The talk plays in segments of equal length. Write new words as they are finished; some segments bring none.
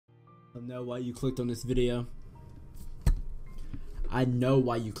I know why you clicked on this video. I know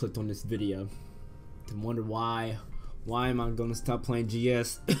why you clicked on this video. To wonder why. Why am I gonna stop playing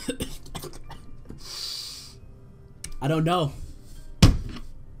GS? I don't know.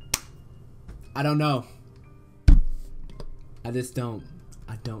 I don't know. I just don't.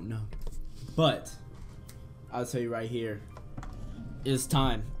 I don't know. But I'll tell you right here. It's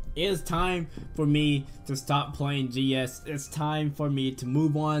time. It's time for me to stop playing GS. It's time for me to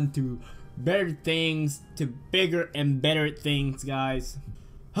move on to better things, to bigger and better things, guys.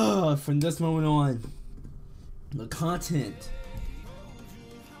 From this moment on, the content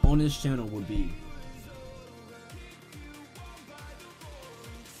on this channel will be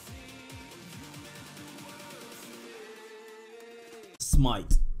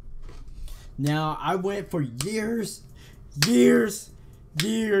Smite. Now, I went for years and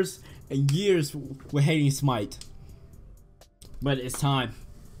years with hating Smite, but it's time.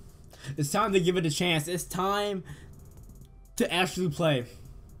 It's time to give it a chance. It's time to actually play.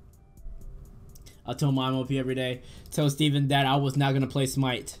 I tell Mom OP every day, tell Steven that I was not gonna play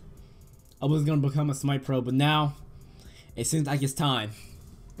Smite. I was gonna become a Smite pro, but now it seems like it's time.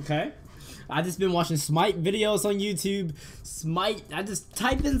 Okay? I just been watching Smite videos on YouTube. Smite, I just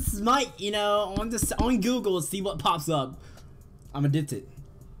type in Smite, you know, on Google and see what pops up. I'm addicted.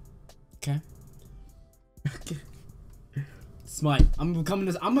 Okay? Okay. Smite. I'm becoming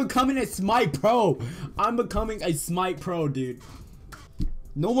a Smite pro. I'm becoming a Smite pro, dude.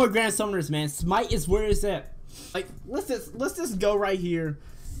 No more Grand Summoners, man. Smite is where it's at. Like, let's just go right here.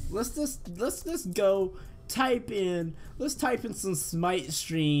 Let's just go let's type in some Smite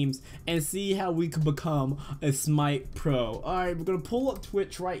streams and see how we can become a Smite pro. Alright, we're gonna pull up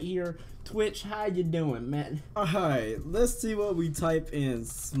Twitch right here. Twitch, how you doing, man? Alright, let's see what we type in.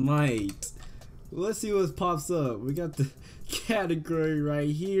 Smite. Let's see what pops up. We got the category right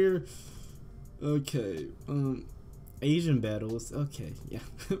here. Okay, Asian battles. Okay, yeah.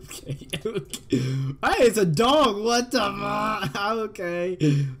 Okay. Hey, it's a dog. What the fuck? Okay.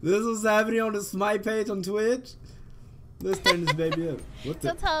 This was happening on the Smite page on Twitch. Let's turn this baby up. What the?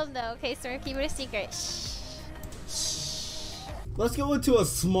 Don't tell him though. Okay, sir. Keep it a secret. Shh. Let's go into a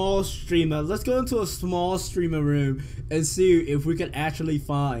small streamer. Let's go into a small streamer room and see if we can actually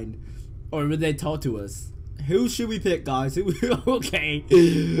find, or will they talk to us? Who should we pick, guys? Okay.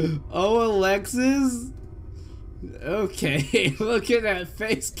 Oh, Alexis. Okay, look at that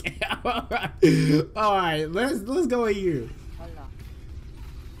face cam. Alright, let's go here.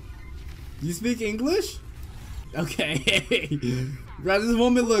 You speak English? Okay. Bro, this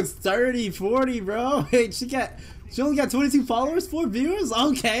woman looks 30, 40, bro. Hey, she only got 22 followers, 4 viewers?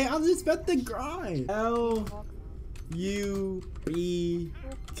 Okay, I'm just about to grind. How you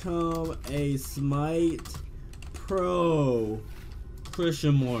become a Smite pro?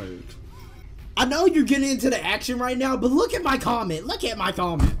 Question mark. I know you're getting into the action right now, but look at my comment. Look at my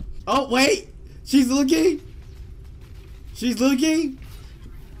comment. Oh, wait. She's looking. She's looking.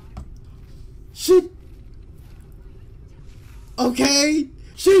 Okay.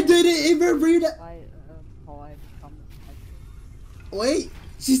 She didn't even read it. Wait.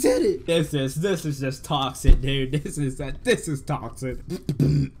 She said it. This is just toxic, dude. This is toxic.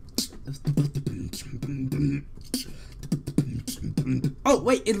 Oh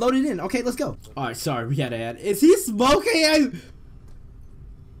wait, it loaded in. Okay, let's go. Alright, sorry, we had to add. Is he smoking?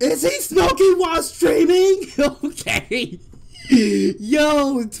 Is he smoking while streaming? Okay.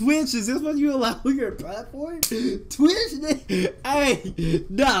 Yo, Twitch, is this what you allow your platform? Twitch? Hey,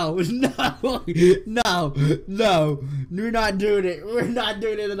 no. We're not doing it. We're not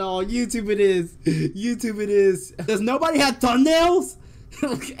doing it at all. YouTube it is. YouTube it is. Does nobody have thumbnails?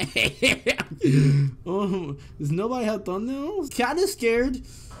 Okay. Does nobody have thumbnails? Kinda scared.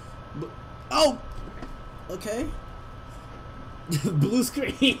 Oh. Okay. Blue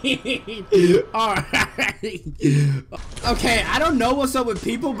screen. Alright. Okay, I don't know what's up with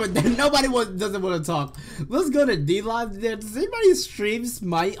people, but nobody doesn't want to talk. Let's go to D Live. Does anybody stream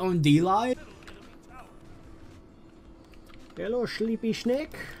Smite on D Live? Hello, sleepy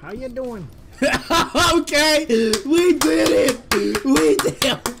snake. How you doing? Okay, we did it. We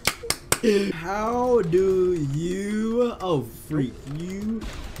did it. How do you, oh freak, you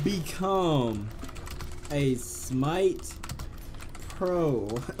become a Smite pro?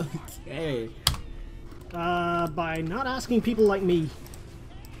 Okay. By not asking people like me.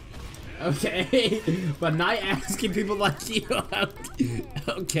 Okay, but not asking people like you.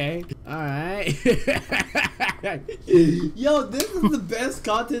 Okay, alright. Yo, this is the best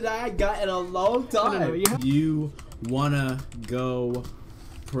content I got in a long time. No, You wanna go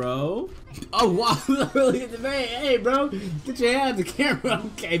pro. Oh wow, really? Hey, bro, get your hand on the camera.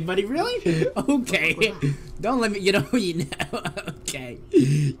 Okay, buddy, really? Okay, don't let me get over you now. Okay,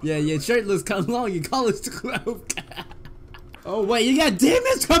 yeah, your shirt looks kind of long. Your collar's too close. Oh wait, you got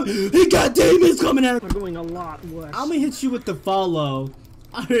demons coming. He got demons coming out. We're going a lot worse. I'm gonna hit you with the follow.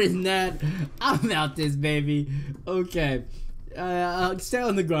 Other than that, I'm out this baby. Okay. Stay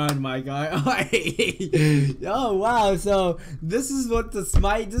on the grind, my guy. Alright. Oh wow, so this is the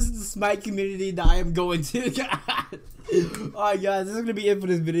Smite community that I am going to. Alright guys, this is gonna be it for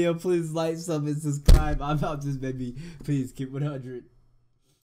this video. Please like, sub, and subscribe. I'm out this baby. Please keep 100.